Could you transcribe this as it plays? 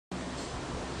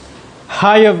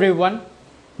Hi everyone.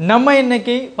 நம்ம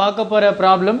இன்னைக்கு பார்க்க போற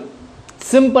ப்ராப்ளம்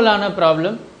சிம்பிளான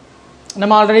ப்ராப்ளம்.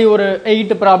 நம்ம ஆல்ரெடி ஒரு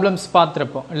 8 ப்ராப்ளம்ஸ்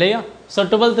பார்த்திருப்போம் இல்லையா? So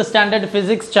 12th standard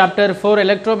physics chapter 4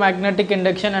 electromagnetic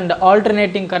induction and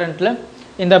alternating currentல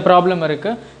இந்த ப்ராப்ளம்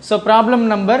இருக்கு. So problem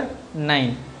number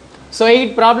 9. So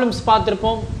 8 problems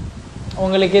பார்த்திருப்போம்.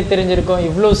 உங்களுக்கே தெரிஞ்சிருக்கும்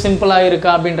இவ்ளோ சிம்பிளா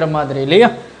இருக்கா அப்படின்ற மாதிரி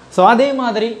இல்லையா? So அதே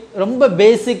மாதிரி ரொம்ப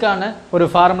பேசிக்கான ஒரு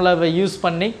ஃபார்முலாவை யூஸ்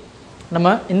பண்ணி நம்ம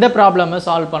இந்த ப்ராப்ளமை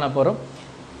சால்வ் பண்ண போறோம்.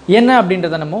 என்ன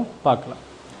அப்படின்றத நம்ம பார்க்கலாம்.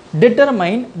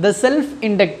 Determine the self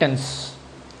inductance.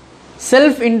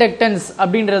 Self inductance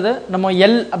அப்படின்றத நம்ம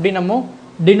L அப்படி நம்ம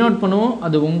டினோட் பண்ணுவோம்.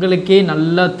 அது உங்களுக்கே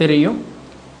நல்லா தெரியும்.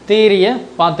 தியரியை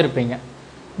பார்த்திருப்பீங்க.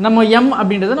 நம்ம M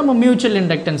அப்படின்றத நம்ம மியூச்சுவல்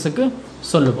இண்டக்டன்ஸுக்கு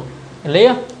சொல்லுவோம்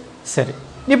இல்லையா? சரி,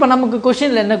 இப்போ நமக்கு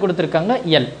கொஸ்டின்ல என்ன கொடுத்துருக்காங்க?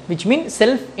 L which mean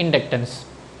self inductance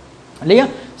இல்லையா?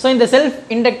 ஸோ இந்த செல்ஃப்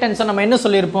இண்டக்டன்ஸை நம்ம என்ன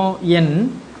சொல்லியிருப்போம்? N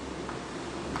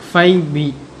 5B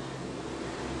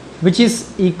which is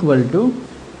equal to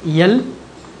Li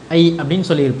அப்படின்னு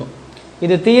சொல்லியிருப்போம்.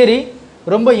 இது தியரி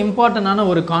ரொம்ப இம்பார்ட்டண்டான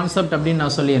ஒரு கான்செப்ட் அப்படின்னு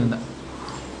நான் சொல்லியிருந்தேன்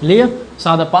இல்லையா? ஸோ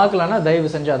அதை பார்க்கலான்னா தயவு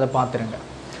செஞ்சு அதை பார்த்துருங்க.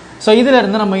 ஸோ இதில்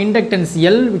இருந்து நம்ம inductance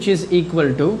L which is equal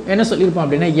to என்ன சொல்லியிருப்போம்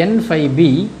அப்படின்னா N5B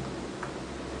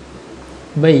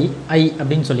by I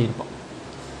அப்படின்னு சொல்லியிருப்போம்.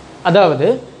 அதாவது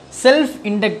செல்ஃப்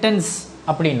இண்டக்டன்ஸ்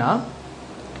அப்படின்னா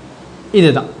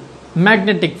இதுதான்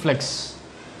மேக்னெட்டிக் ஃப்ளக்ஸ்.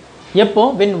 எப்போ?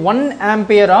 when 1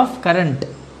 ampere of current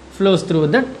flows through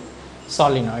that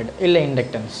solenoid இல்லை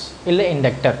இண்டக்டன்ஸ் இல்லை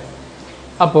இண்டக்டர்.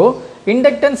 அப்போது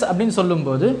இண்டக்டன்ஸ் அப்படின்னு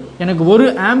சொல்லும்போது எனக்கு 1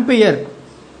 ஆம்பியர்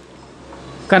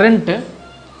கரண்ட்டு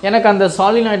எனக்கு அந்த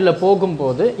சாலினாய்டில்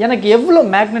போகும்போது எனக்கு எவ்வளோ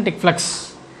மேக்னெட்டிக் ஃப்ளக்ஸ்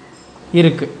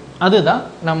இருக்குது அதுதான்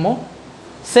நம்ம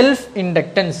செல்ஃப்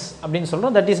இண்டக்டன்ஸ் அப்படின்னு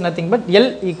சொல்கிறோம். That is nothing but L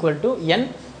equal to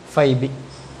N5B.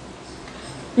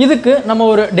 இதுக்கு நம்ம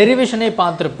ஒரு டெரிவேஷனே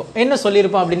பார்த்துருப்போம். என்ன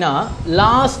சொல்லியிருப்போம் அப்படின்னா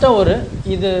லாஸ்ட்டாக ஒரு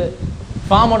இது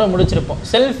ஃபார்மோட முடிச்சிருப்போம்.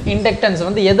 செல்ஃப் இண்டக்டன்ஸ்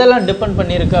வந்து எதெல்லாம் டிபெண்ட்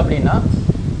பண்ணியிருக்கு அப்படின்னா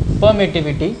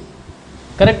பெர்மிட்டிவிட்டி,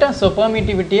 கரெக்டாக? ஸோ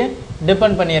பெர்மிட்டிவிட்டியை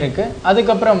டிபெண்ட் பண்ணியிருக்கு.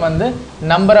 அதுக்கப்புறம் வந்து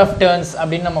நம்பர் ஆஃப் டர்ன்ஸ்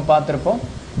அப்படின்னு நம்ம பார்த்துருப்போம்.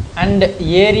 And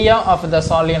area of the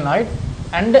solenoid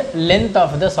and length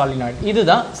of the solenoid.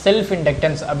 இதுதான் செல்ஃப்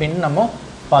இண்டக்டன்ஸ் அப்படின்னு நம்ம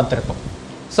பார்த்துருப்போம்.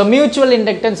 ஸோ மியூச்சுவல்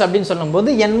இண்டக்டன்ஸ் அப்படின்னு சொல்லும்போது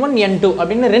N1 N2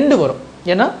 அப்படின்னு 2 வரும்.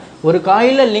 ஏன்னா ஒரு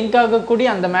காயிலில் லிங்க் ஆகக்கூடிய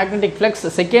அந்த மேக்னெட்டிக் ஃப்ளக்ஸ்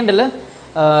செகண்டில்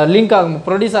லிங்க் ஆகும்.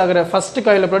 ப்ரொடியூஸ் ஆகிற ஃபர்ஸ்ட்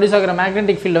காயிலில் ப்ரொடியூஸ் ஆகிற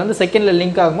மேக்னெட்டிக் ஃபீல்டு வந்து செகண்டில்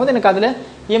லிங்க் ஆகும்போது எனக்கு அதில்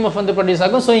EMF வந்து ப்ரொடியூஸ்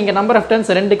ஆகும். ஸோ இங்கே நம்பர் ஆஃப்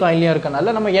டர்ன்ஸ் 2 காயிலையும் இருக்கனால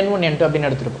நம்ம N1 N2 அப்படின்னு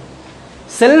எடுத்துருப்போம்.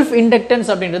 செல்ஃப்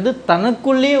இண்டக்டன்ஸ் அப்படின்றது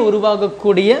தனக்குள்ளேயே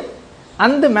உருவாகக்கூடிய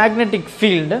அந்த மேக்னெட்டிக்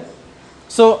ஃபீல்டு.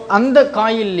 ஸோ அந்த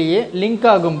காயில்லையே லிங்க்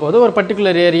ஆகும்போது ஒரு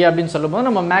பர்டிகுலர் ஏரியா அப்படின்னு சொல்லும்போது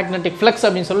நம்ம மேக்னெட்டிக் ஃப்ளக்ஸ்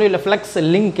அப்படின்னு சொல்லுவோம், இல்லை ஃப்ளக்ஸ்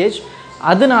லிங்கேஜ்.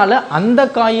 அதனால அந்த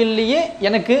காயில்லையே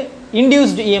எனக்கு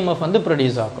இன்டியூஸ்டு EMF வந்து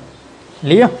ப்ரொடியூஸ் ஆகும்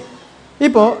இல்லையா?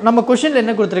 இப்போது நம்ம கொஷினில்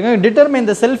என்ன கொடுத்துருக்காங்க? Determine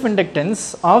the self inductance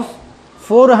of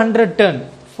 400 turn.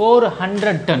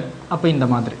 400 turn. அப்போ இந்த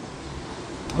மாதிரி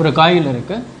ஒரு காயில்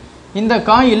இருக்குது. இந்த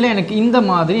காயிலில் எனக்கு இந்த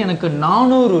மாதிரி எனக்கு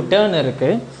 400 டர்ன்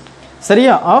இருக்குது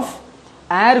சரியா? Of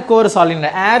air core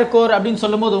solenoid. Air core அப்படின்னு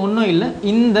சொல்லும்போது ஒன்றும் இல்லை,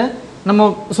 இந்த நம்ம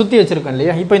சுற்றி வச்சுருக்கோம்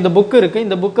இல்லையா? இப்போ இந்த புக்கு இருக்குது.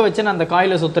 இந்த புக்கை வச்சு நான் அந்த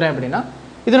காயிலை சுற்றுறேன் அப்படின்னா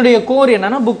இதனுடைய கோர்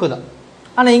என்னன்னா புக்கு தான்.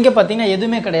 ஆனால் இங்கே பார்த்தீங்கன்னா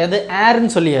எதுவுமே கிடையாது,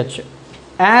 ஏர்ன்னு சொல்லியாச்சு.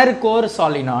 Air core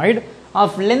solenoid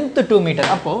of length 2 metre.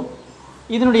 அப்போது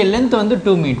இதனுடைய லென்த் வந்து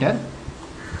 2 மீட்டர்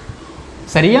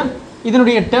சரியா?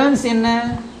 இதனுடைய டர்ன்ஸ் என்ன?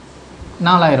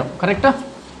 4000, கரெக்டாக?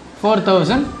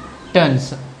 4000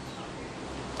 டர்ன்ஸ்.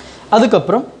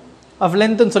 அதுக்கப்புறம் ஆஃப்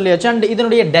லென்த்னு சொல்லியாச்சு. அண்ட்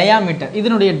இதனுடைய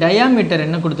டயாமீட்டர்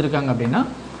என்ன கொடுத்துருக்காங்க அப்படின்னா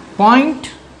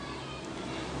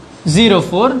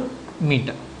 0.04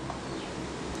 மீட்டர்.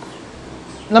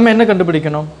 நம்ம என்ன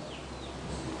கண்டுபிடிக்கணும்?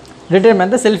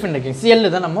 டிட்டர்மைன் த செல்ஃப் இண்டக்டன்ஸ் L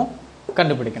தான் நம்ம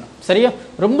கண்டுபிடிக்கணும் சரியா?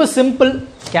 ரொம்ப சிம்பிள்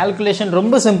கால்குலேஷன்,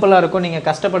 ரொம்ப சிம்பிளாக இருக்கும். நீங்கள்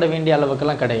கஷ்டப்பட வேண்டிய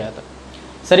அளவுக்குலாம் கிடையாது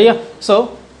சரியா? ஸோ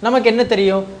நமக்கு என்ன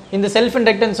தெரியும்? இந்த செல்ஃப்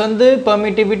இண்டக்டன்ஸ் வந்து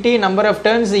permittivity, number of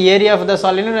turns, area of the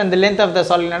solenoid and length of the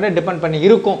solenoid depend பண்ணி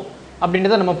இருக்கும்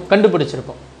அப்படின்றத நம்ம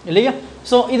கண்டுபிடிச்சிருப்போம் இல்லையா?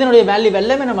 ஸோ இதனுடைய வேல்யூ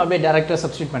எல்லாமே நம்ம அப்படியே டேரெக்டாக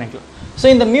சப்ஸ்டியூட் பண்ணிக்கலாம். ஸோ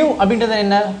இந்த மியூ அப்படின்றது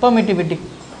என்ன? Permittivity.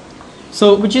 So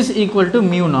which is equal to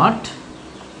μ0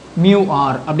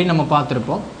 μr அப்படின்னு நம்ம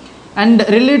பார்த்துருப்போம். And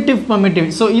relative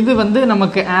permittivity. ஸோ இது வந்து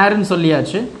நமக்கு ஏர்ன்னு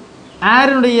சொல்லியாச்சு.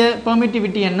 ஏருடைய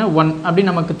பெர்மிட்டிவிட்டி என்ன? 1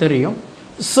 அப்படின்னு நமக்கு தெரியும்.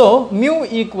 ஸோ மியூ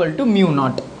ஈக்குவல் டு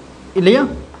μ0 இல்லையா?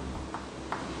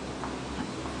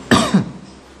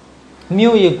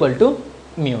 Mu equal to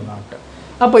μ0.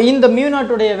 அப்போ இந்த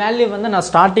μ0உடைய வேல்யூ வந்து நான்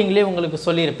ஸ்டார்டிங்லேயே உங்களுக்கு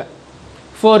சொல்லியிருப்பேன்.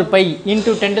 4π ×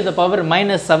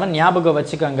 10⁻⁻7 ஞாபகம்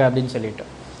வச்சுக்கோங்க அப்படின்னு சொல்லிட்டு.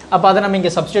 அப்போ அதை நம்ம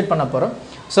இங்கே சப்ஸ்டியூட் பண்ண போகிறோம்.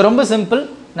 ஸோ ரொம்ப சிம்பிள்,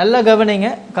 நல்லா கவனிங்க,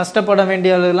 கஷ்டப்பட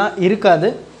வேண்டியதெல்லாம் இருக்காது.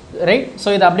 ரைட். ஸோ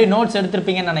இதை அப்படியே நோட்ஸ்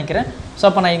எடுத்திருப்பீங்கன்னு நினைக்கிறேன். ஸோ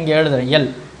அப்போ நான் இங்கே எழுதுறேன் L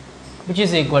which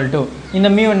is equal to இந்த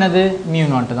mu என்னது mu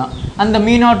naught தான். அந்த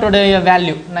mu naught உடைய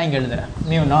வேல்யூ நான் இங்க எழுதுறேன்.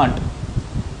 mu naught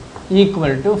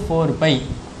equal to 4 pi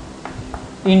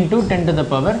into 10 to the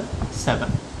power 7.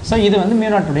 So இது வந்து mu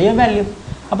naught உடைய வேல்யூ.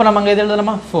 அப்ப நம்ம அங்க எது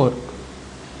எழுதலாமா 4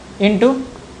 into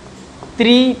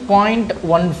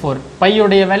 3.14 pi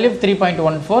உடைய value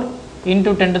 3.14 into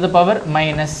 10 to the power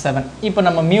minus 7. இப்போ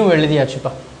நம்ம mu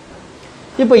எழுதியாச்சுப்பா.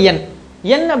 இப்போ n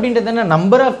அப்படின்றது என்ன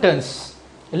நம்பர் ஆஃப் டர்ன்ஸ்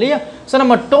இல்லையா? ஸோ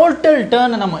நம்ம டோட்டல்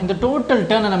டர்ன் நம்ம இந்த டோட்டல்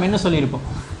டர்னை நம்ம என்ன சொல்லியிருப்போம்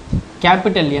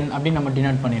கேபிட்டல் N அப்படின்னு நம்ம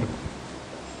டினோட் பண்ணியிருப்போம்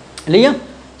இல்லையா?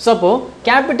 ஸோ அப்போ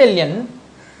கேபிட்டல் N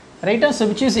ரைட்டா, so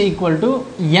which is equal to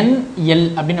NL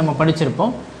அப்படின்னு நம்ம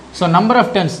படிச்சிருப்போம். ஸோ நம்பர்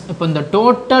ஆஃப் டர்ன்ஸ் இப்போ இந்த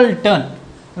டோட்டல் டர்ன்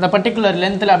இந்த பர்டிகுலர்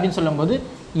லென்த்தில் அப்படின்னு சொல்லும்போது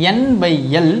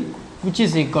N/L which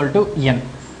is equal to N.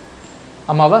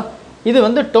 ஆமாவா? இது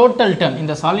வந்து டோட்டல் டர்ன்.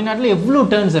 இந்த சாலினாய்டில் எவ்வளோ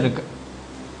டர்ன்ஸ் இருக்குது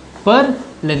per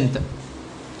length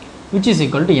which is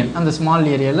equal to n. அந்த ஸ்மால்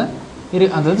ஏரியாவில்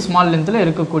அதாவது ஸ்மால் லென்த்தில்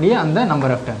இருக்கக்கூடிய அந்த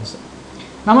நம்பர் ஆஃப் டர்ன்ஸ்.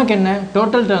 நமக்கு என்ன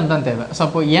டோட்டல் டர்ன் தான் தேவை. ஸோ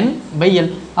அப்போ n/L.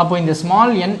 அப்போ இந்த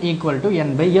small n equal to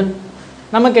n/L.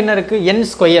 நமக்கு என்ன இருக்குது n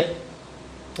ஸ்கொயர்.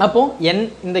 அப்போது n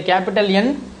இந்த capital N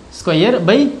square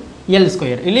by L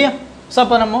square இல்லையா? ஸோ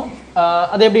அப்போ நம்ம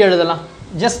அதை எப்படி எழுதலாம்?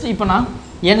 ஜஸ்ட் இப்போ நான்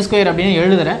n ஸ்கொயர் அப்படின்னு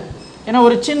எழுதுகிறேன். ஏன்னா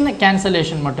ஒரு சின்ன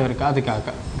கேன்சலேஷன் மட்டும் இருக்குது அதுக்காக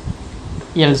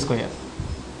L ஸ்கொயர்.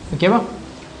 ஓகேவா?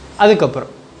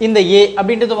 அதுக்கப்புறம் இந்த A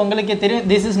அப்படின்றது உங்களுக்கே தெரியும்.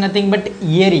 This is nothing but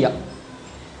area.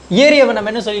 ஏரியாவை நம்ம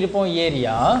என்ன சொல்லியிருப்போம்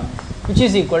area which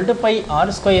is equal to by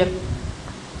R square.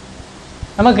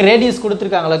 நமக்கு ரேடியஸ்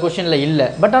கொடுத்துருக்காங்களா கொஷனில் இல்லை,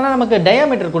 பட் ஆனால் நமக்கு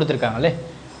டயாமீட்டர் கொடுத்துருக்காங்களே.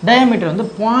 டயாமீட்டர் வந்து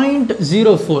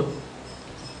 0.04.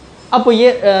 அப்போ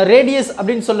ரேடியஸ்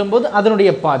அப்படின்னு சொல்லும்போது அதனுடைய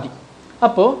பாதி.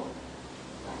 அப்போது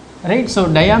right, so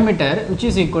diameter which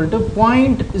is equal to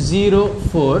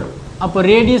 0.04. அப்போ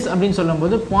ரேடியஸ் அப்படின்னு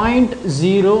சொல்லும்போது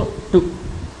 0.02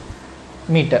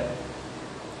 மீட்டர்.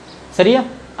 சரியா?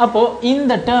 அப்போது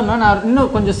இந்த டேர்மை நான்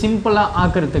இன்னும் கொஞ்சம் சிம்பிளாக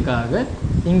ஆக்கிறதுக்காக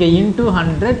இங்கே இன்டூ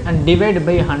 100 அண்ட் டிவைட்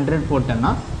பை 100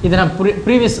 போட்டேன்னா இதை நான்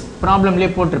ப்ரீவியஸ் ப்ராப்ளம்லேயே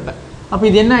போட்டிருப்பேன். அப்போ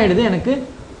இது என்ன ஆகிடுது எனக்கு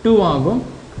 2 ஆகும்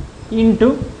இன்டூ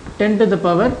 10 to the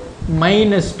power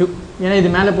 -2. ஏன்னா இது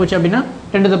மேலே போச்சு அப்படின்னா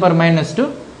 10 to the power -2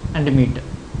 and metre.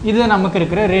 இது நமக்கு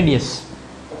இருக்கிற ரேடியஸ்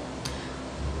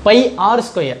பை ஆர்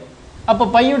ஸ்கொயர். அப்போ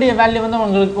பையுடைய வேல்யூ வந்து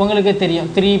உங்களுக்கு தெரியும்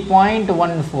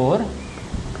 3.14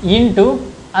 இன்டூ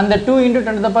அந்த 2 into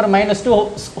 10 to the power -2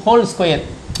 whole square.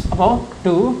 அப்போது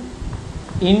 2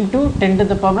 into 10 to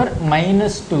the power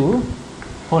 -2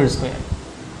 whole square.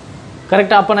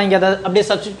 கரெக்டாக? அப்போ நான் இங்கே அதை அப்படியே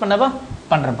சப்ஸ்டிட் பண்ணவா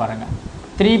பண்ணுறேன் பாருங்கள்.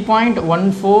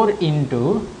 3.14 இன்டூ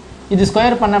இது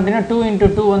ஸ்கொயர் பண்ண அப்படின்னா 2 இன்டூ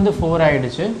 2 வந்து 4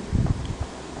 ஆகிடுச்சு.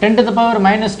 10 to the power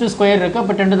 -2 ஸ்கொயர் இருக்குது.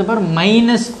 அப்போ 10 to the power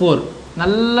 -4.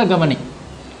 நல்ல கவனி.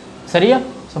 சரியா?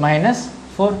 ஸோ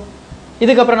 -4.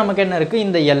 இதுக்கப்புறம் நமக்கு என்ன இருக்குது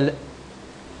இந்த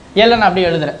எல்லை நான் அப்படியே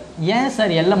எழுதுகிறேன். ஏன்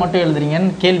சார் எல்லை மட்டும்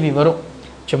எழுதுறீங்கன்னு கேள்வி வரும்.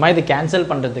 சும்மா இது கேன்சல்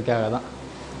பண்ணுறதுக்காக தான்.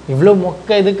 இவ்வளோ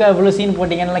இதுக்காக இவ்வளோ சீன்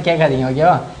போட்டிங்கன்னுலாம் கேட்காதீங்க.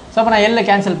 ஓகேவா? ஸோ அப்போ நான் எல்லை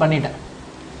கேன்சல் பண்ணிட்டேன்.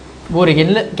 ஒரு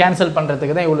எல்லை கேன்சல்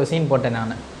பண்ணுறதுக்கு தான் இவ்வளோ சீன் போட்டேன்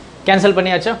நான். கேன்சல்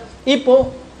பண்ணியாச்சா? இப்போது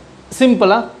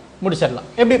சிம்பிளாக முடிச்சிடலாம்.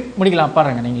 எப்படி முடிக்கலாம்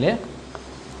பாருங்கள் நீங்களே.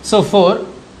 ஸோ 4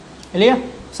 இல்லையா?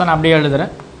 ஸோ நான் அப்படியே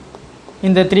எழுதுகிறேன்.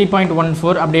 இந்த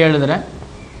 3.14 அப்படியே எழுதுகிறேன்.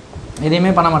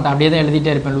 எதையுமே பண்ண மாட்டேன், அப்படியே தான்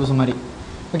எழுதிட்டே இருப்பேன் லூஸ் மாதிரி.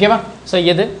 ஓகேவா? ஸோ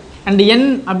எது அண்ட் n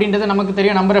அப்படின்றது நமக்கு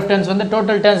தெரியும். நம்பர் ஆஃப் டர்ன்ஸ் வந்து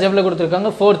டோட்டல் டர்ன்ஸ் எவ்வளோ கொடுத்துருக்காங்க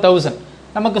 4000.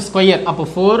 நமக்கு ஸ்கொயர். அப்போ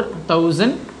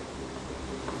 4000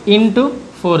 இன்டூ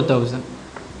 4000.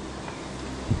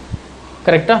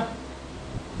 கரெக்டாக?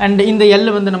 அண்ட் இந்த L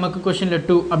வந்து நமக்கு கொஷனில்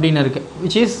 2 அப்படின்னு இருக்குது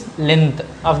which is length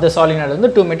of the solenoid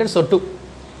வந்து 2 மீட்டர். ஸோ 2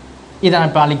 இதை நான்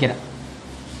இப்போ அழிக்கிறேன்.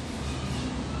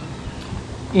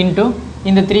 இன்டூ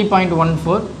இந்த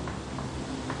 3.14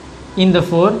 இந்த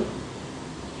 4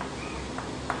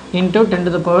 இன்டூ 10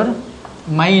 to the power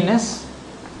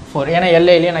 -4. ஏன்னா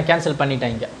எல்லையிலேயே நான் கேன்சல்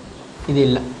பண்ணிட்டேன். இங்கே இது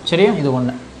இல்லை. சரியா? இது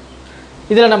ஒன்று.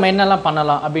 இதில் நம்ம என்னெல்லாம்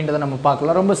பண்ணலாம் அப்படின்றத நம்ம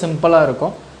பார்க்கலாம். ரொம்ப சிம்பிளாக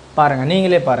இருக்கும். பாருங்கள்,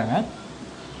 நீங்களே பாருங்கள்.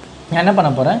 நான் என்ன பண்ண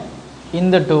போகிறேன்,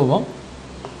 இந்த 2வும்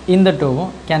இந்த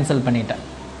 2வும் கேன்சல் பண்ணிட்டேன்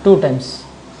 2 டைம்ஸ்.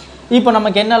 இப்போ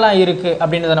நமக்கு என்னெல்லாம் இருக்குது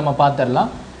அப்படின்றத நம்ம பார்த்துடலாம்.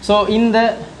 ஸோ இந்த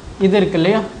இது இருக்குது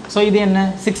இல்லையா? ஸோ இது என்ன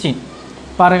 16.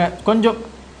 பாருங்கள், கொஞ்சம்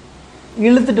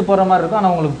இழுத்துட்டு போகிற மாதிரி இருக்கும்,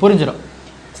 ஆனால் உங்களுக்கு புரிஞ்சிடும்.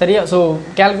 சரியா? ஸோ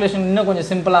கேல்குலேஷன் இன்னும் கொஞ்சம்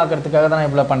சிம்பிளாக ஆக்கிறதுக்காக தான் நான்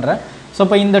இவ்வளோ பண்ணுறேன். ஸோ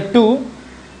இப்போ இந்த 2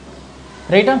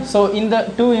 ரைட்டா? ஸோ இந்த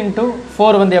 2 இன்டூ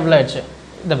 4 வந்து எவ்வளோ ஆயிடுச்சு?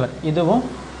 இந்த பார்,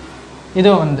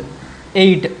 இதுவும் வந்து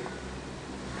 8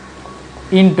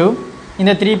 இன்டூ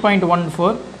இந்த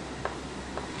 3.14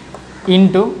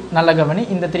 இன்டூ நல்ல கவனி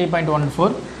இந்த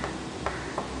 3.14.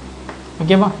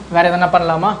 ஓகேவா? வேறு எதனா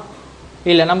பண்ணலாமா?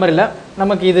 இல்லை, நம்பர் இல்லை.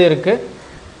 நமக்கு இது இருக்குது,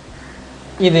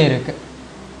 இது இருக்குது.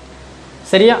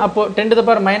 சரியா? அப்போ 10 to the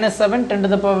power minus 7, 10 to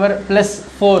the power plus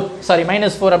 4, sorry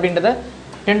minus 4 அப்படின்றத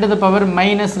 10 to the power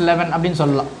minus 11 அப்படின்னு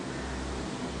சொல்லலாம்.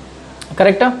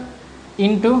 கரெக்டா?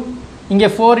 இன்ட்டு இங்கே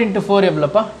 4 into 4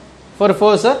 எவ்வளோப்பா? 4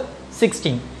 4s are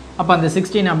 16. அப்போ அந்த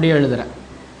 16 அப்படியே எழுதுகிறேன்.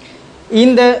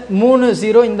 இந்த 3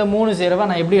 0 இந்த 3 0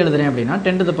 நான் எப்படி எழுதுறேன் அப்படின்னா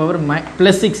 10 to the power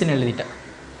plus 6ன்னு எழுதிட்டேன்.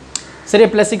 சரியா?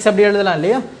 plus 6 அப்படி எழுதலாம்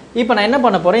இல்லையா? இப்போ நான் என்ன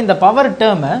பண்ண போகிறேன், இந்த பவர்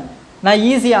டேர்மை நான்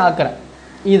ஈஸியாக ஆக்குறேன்.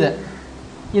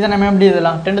 இதை நம்ம எப்படி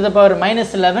எழுதலாம்? 10 to the power minus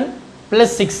 11 plus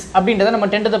 6 அப்படின்றத நம்ம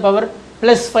 10 to the power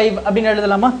plus 5 அப்படின்னு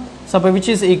எழுதலாமா? ஸோ அப்போ which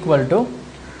is equal to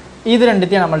இது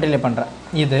ரெண்டுத்தையும் நான் மல்டிப்ளை பண்ணுறேன்.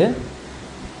 இது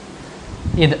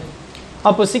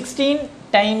அப்போ 16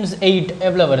 times 8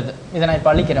 எவ்வளோ வருது? இதை நான்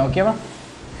இப்போ அழிக்கிறேன். ஓகேவா?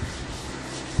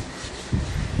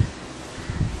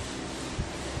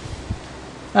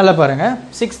 நல்லா பாருங்கள்.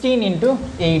 16 into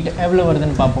 8 எவ்வளோ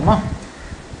வருதுன்னு பார்ப்போமா?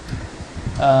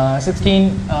 16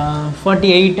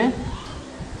 48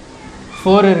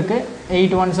 4 இருக்குது,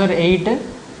 8 1s are 8,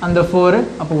 அந்த 4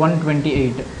 அப்போ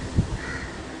 128.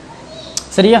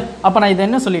 சரியா? அப்போ நான் இதை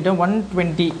என்ன சொல்லிட்டேன்,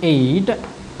 128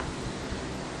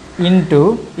 இன்ட்டு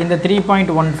இந்த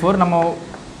 3.14 நம்ம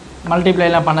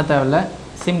மல்டிப்ளைலாம் பண்ண தேவையில்ல,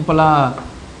 சிம்பிளாக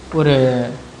ஒரு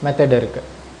மெத்தட் இருக்குது.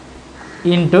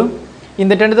 இன்ட்டு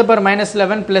இந்த 10 to the power minus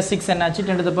 11 plus 6 என்னாச்சு?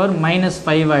 10 to the power minus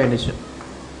 5 ஆகிடுச்சு.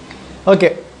 ஓகே,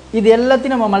 இது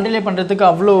எல்லாத்தையும் நம்ம மல்டிப்ளை பண்ணுறதுக்கு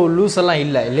அவ்வளோ லூஸ் எல்லாம்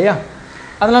இல்லை இல்லையா?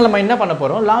 அதனால் நம்ம என்ன பண்ண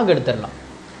போகிறோம், லாக் எடுத்துடலாம்.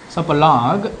 ஸோ அப்போ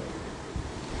lock,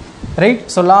 right?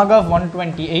 So lock of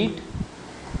 128,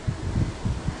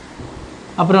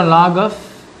 அப்புறம் லாக் ஆஃப்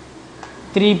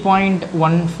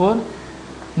 3.14,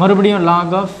 மறுபடியும்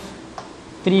லாக் ஆஃப்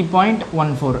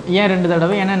 3.14. ஏன் 2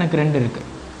 தடவை? ஏன்னா எனக்கு 2 இருக்குது.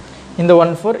 இந்த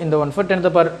 14 இந்த 14 10 to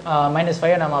the power minus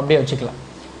 5 நம்ம அப்படியே வச்சுக்கலாம்.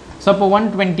 ஸோ அப்போ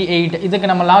 128 இதுக்கு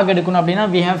நம்ம லாக் எடுக்கணும் அப்படின்னா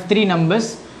we have 3 numbers.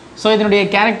 ஸோ இதனுடைய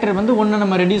கேரக்டர் வந்து 1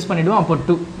 நம்ம ரெடியூஸ் பண்ணிவிடுவோம். அப்போ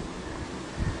 2.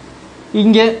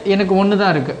 இங்கே எனக்கு 1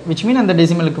 தான் இருக்குது, விச் மீன் அந்த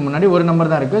டெசிமலுக்கு முன்னாடி ஒரு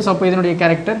நம்பர் தான் இருக்குது. ஸோ அப்போ இதனுடைய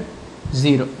கேரக்டர்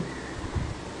 0.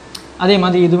 அதே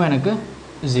மாதிரி இதுவும் எனக்கு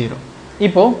 0.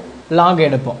 இப்போது லாக்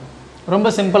எடுப்போம். ரொம்ப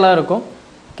சிம்பிளாக இருக்கும்,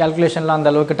 கேல்குலேஷன்லாம் அந்த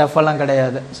அளவுக்கு டஃபெல்லாம்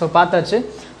கிடையாது. ஸோ பார்த்தாச்சு.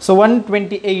 ஸோ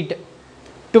 128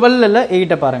 12ல்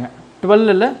 8 பாருங்கள்.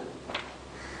 12ல்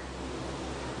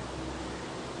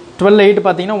 8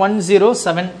 பார்த்தீங்கன்னா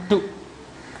 1072.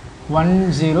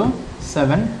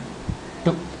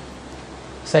 1072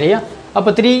 சரியா? அப்போ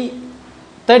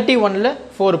 31ல்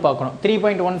 4 பார்க்கணும்.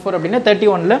 3.14 அப்படின்னா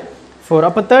 31ல் 4.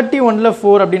 அப்போ 31ல்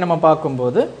 4 அப்படின்னு நம்ம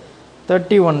பார்க்கும்போது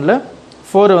 31ல்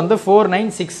 4 வந்து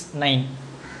 4969.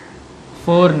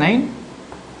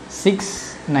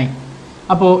 4969.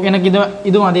 அப்போது எனக்கு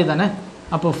இதுவும் அதே தானே.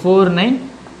 அப்போ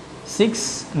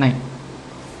 4969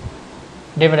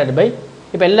 டிவைடட் பை,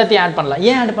 இப்போ எல்லாத்தையும் ஆட் பண்ணலாம்.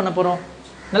 ஏன் ஆட் பண்ண போகிறோம்?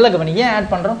 நல்ல கவனி. ஏன்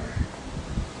ஆட் பண்ணுறோம்?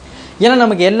 ஏன்னா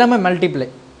நமக்கு எல்லாமே மல்டிப்ளை.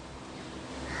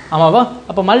 ஆமாவா?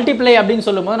 அப்போ மல்டிப்ளை அப்படின்னு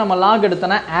சொல்லும்போது நம்ம லாக்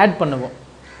எடுத்தோன்னா ஆட் பண்ணுவோம்.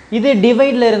 இது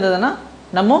டிவைடில் இருந்ததுன்னா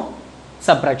நம்ம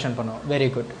சப்ராக்ஷன் பண்ணுவோம். Very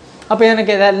good. அப்போ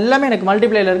எனக்கு இது எல்லாமே எனக்கு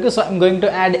மல்டிப்ளையில் இருக்குது. So I'm going to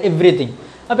add every thing.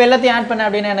 அப்போ எல்லாத்தையும் ஆட் பண்ண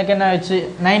அப்படின்னா எனக்கு என்ன ஆச்சு?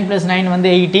 9 + 9 வந்து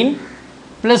 18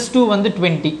 + 2 வந்து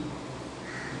 20.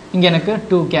 இங்கே எனக்கு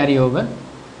 2 கேரி ஓவர்.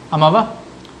 ஆமாவா?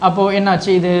 அப்போது என்னாச்சு?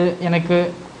 இது எனக்கு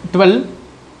 12.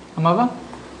 ஆமாவா?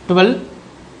 12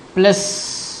 ப்ளஸ்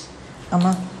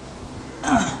ஆமாம்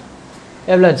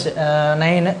எவ்வளோ ஆச்சு?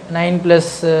 9 +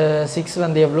 6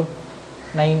 வந்து எவ்வளோ?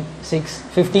 9 6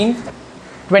 15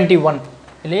 21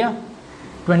 இல்லையா?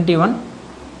 21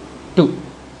 2.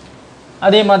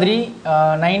 அதே மாதிரி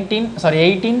 18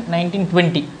 19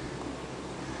 20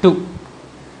 2.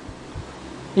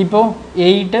 இப்போது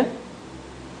 8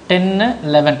 10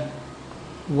 11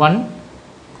 1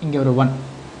 இங்கே ஒரு 1.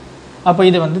 அப்போ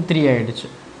இது வந்து 3 ஆகிடுச்சு.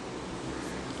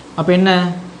 அப்போ என்ன?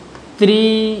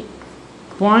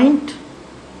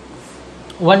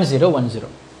 3.1010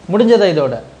 முடிஞ்சதா?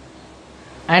 இதோட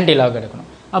ஆன்டி லாக் எடுக்கணும்.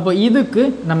 அப்போ இதுக்கு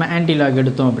நம்ம ஆன்டி லாக்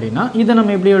எடுத்தோம் அப்படின்னா இதை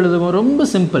நம்ம எப்படி எழுதுவோம்? ரொம்ப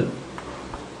சிம்பிள்.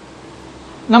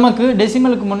 நமக்கு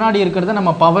டெசிமலுக்கு முன்னாடி இருக்கிறத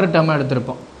நம்ம பவர் டேர்மை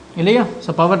எடுத்திருப்போம் இல்லையா? ஸோ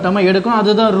பவர் டேர்மை எடுக்கணும்,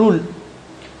 அதுதான் ரூல்.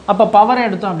 அப்போ பவரை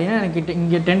எடுத்தோம் அப்படின்னா எனக்கு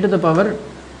இங்கே 10 to the power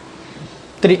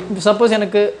 3. சப்போஸ்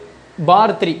எனக்கு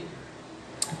பார்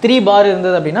 3 பார்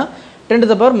இருந்தது அப்படின்னா 10 to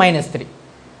the power -3.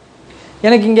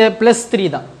 எனக்கு இங்கே +3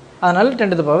 தான், அதனால் 10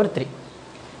 to the power 3.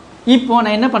 இப்போது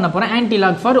நான் என்ன பண்ண போகிறேன்? Anti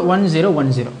lock for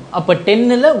 1010. அப்போ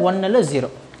 10ல் 1ல் 0.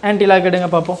 ஆன்டி லாக் எடுங்க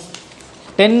பார்ப்போம்.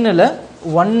 10ல்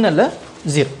 1ல்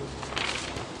 0.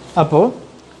 அப்போது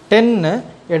 10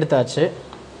 எடுத்தாச்சு.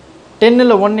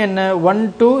 10ல் 1 என்ன?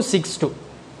 1262.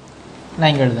 நான்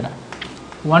இங்கே எழுதுகிறேன்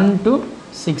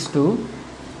 1262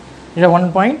 இல்லை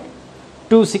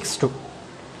 1.262.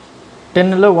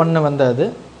 10ல் 1 வந்தது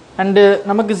அண்டு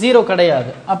நமக்கு 0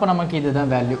 கிடையாது. அப்போ நமக்கு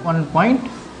இதுதான் வேல்யூ 1.262.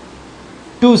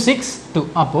 262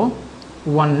 அப்போ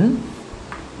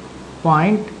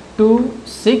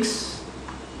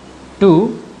 1.262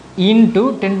 into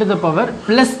 10 to the power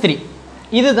plus 3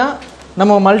 இதுதான்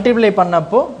நம்ம மல்டிப்ளை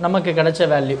பண்ணப்போ நமக்கு கிடைச்ச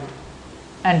வேல்யூ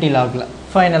ஆன்டிலாகில்.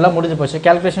 ஃபைனலாக முடிஞ்சு போச்சு.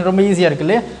 கேல்குலேஷன் ரொம்ப ஈஸியாக இருக்கு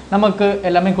இல்லையா, நமக்கு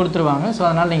எல்லாமே கொடுத்துருவாங்க. ஸோ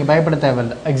அதனால் நீங்கள் பயப்பட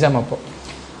தேவையில்லை எக்ஸாம்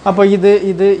அப்போ இது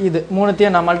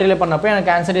மூணுத்தையும் நான் மல்டிப்ளை பண்ணப்போ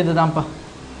எனக்கு ஆன்சர் இது தான்ப்பா.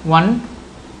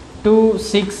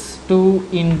 1.262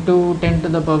 into 10 to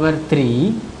the power 3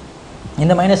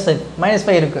 இந்த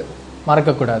 -5 இருக்குது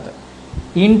மறக்கக்கூடாது,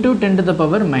 into 10 to the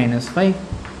power -5.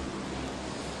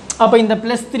 அப்போ இந்த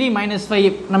 +3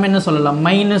 -5 நம்ம என்ன சொல்லலாம்,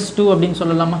 -2 அப்படின்னு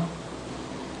சொல்லலாமா?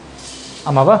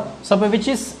 ஆமாவா? ஸோ அப்போ which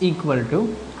is equal to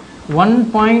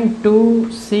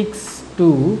 1.262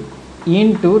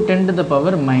 into 10 to the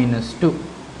power -2.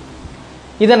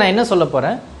 இதை நான் என்ன சொல்ல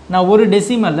போகிறேன், நான் ஒரு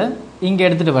டெசிமலை இங்கே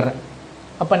எடுத்துகிட்டு வரேன்.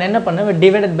 அப்போ நான் என்ன பண்ணேன்,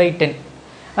 டிவைடட் பை 10.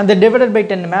 அந்த டிவைடட் பை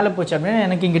 10 மேலே போச்சு அப்படின்னா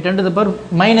எனக்கு இங்கே 10 to the power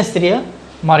 -3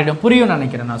 மாறிடும். புரியும்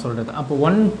நினைக்கிறேன் நான் சொல்கிறது. அப்போ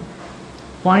 1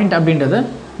 பாயிண்ட் அப்படின்றத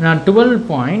நான்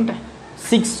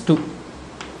 12.62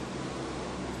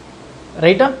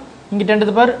 ரைட்டா, இங்கே 10 to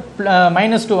the power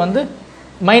 -2 வந்து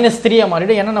 -3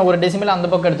 மாறிடும். ஏன்னா நான் ஒரு டெசிமலை அந்த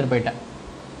பக்கம் எடுத்துகிட்டு போயிட்டேன்.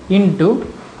 இன்ட்டு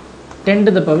 10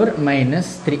 to the power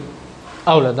 -3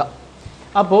 அவ்வளோதான்.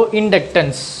 அப்போது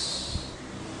இண்டக்டன்ஸ்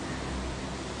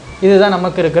இதுதான்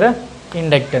நமக்கு இருக்கிற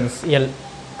இண்டக்டன்ஸ் L.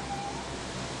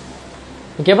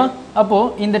 ஓகேவா?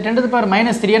 அப்போது இந்த 10 to the power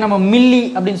 -3 நம்ம மில்லி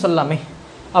அப்படின்னு சொல்லலாமே.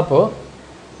 அப்போது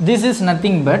this is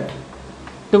nothing but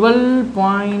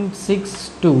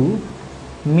 12.62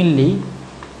 milli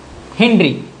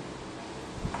Henry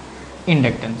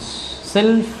inductance,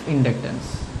 self inductance.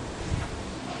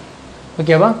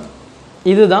 ஓகேவா?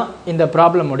 இதுதான் இந்த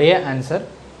ப்ராப்ளம் உடைய ஆன்சர்.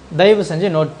 தயவு செஞ்சு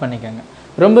நோட் பண்ணிக்கோங்க.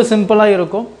 ரொம்ப சிம்பிளாக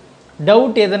இருக்கும்.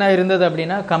 டவுட் எதனா இருந்தது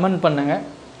அப்படின்னா கமெண்ட் பண்ணுங்கள்.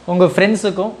 உங்கள்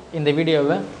ஃப்ரெண்ட்ஸுக்கும் இந்த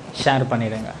வீடியோவை ஷேர்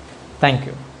பண்ணிடுங்க.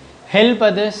 Thank you. Help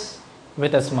others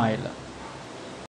with a smile.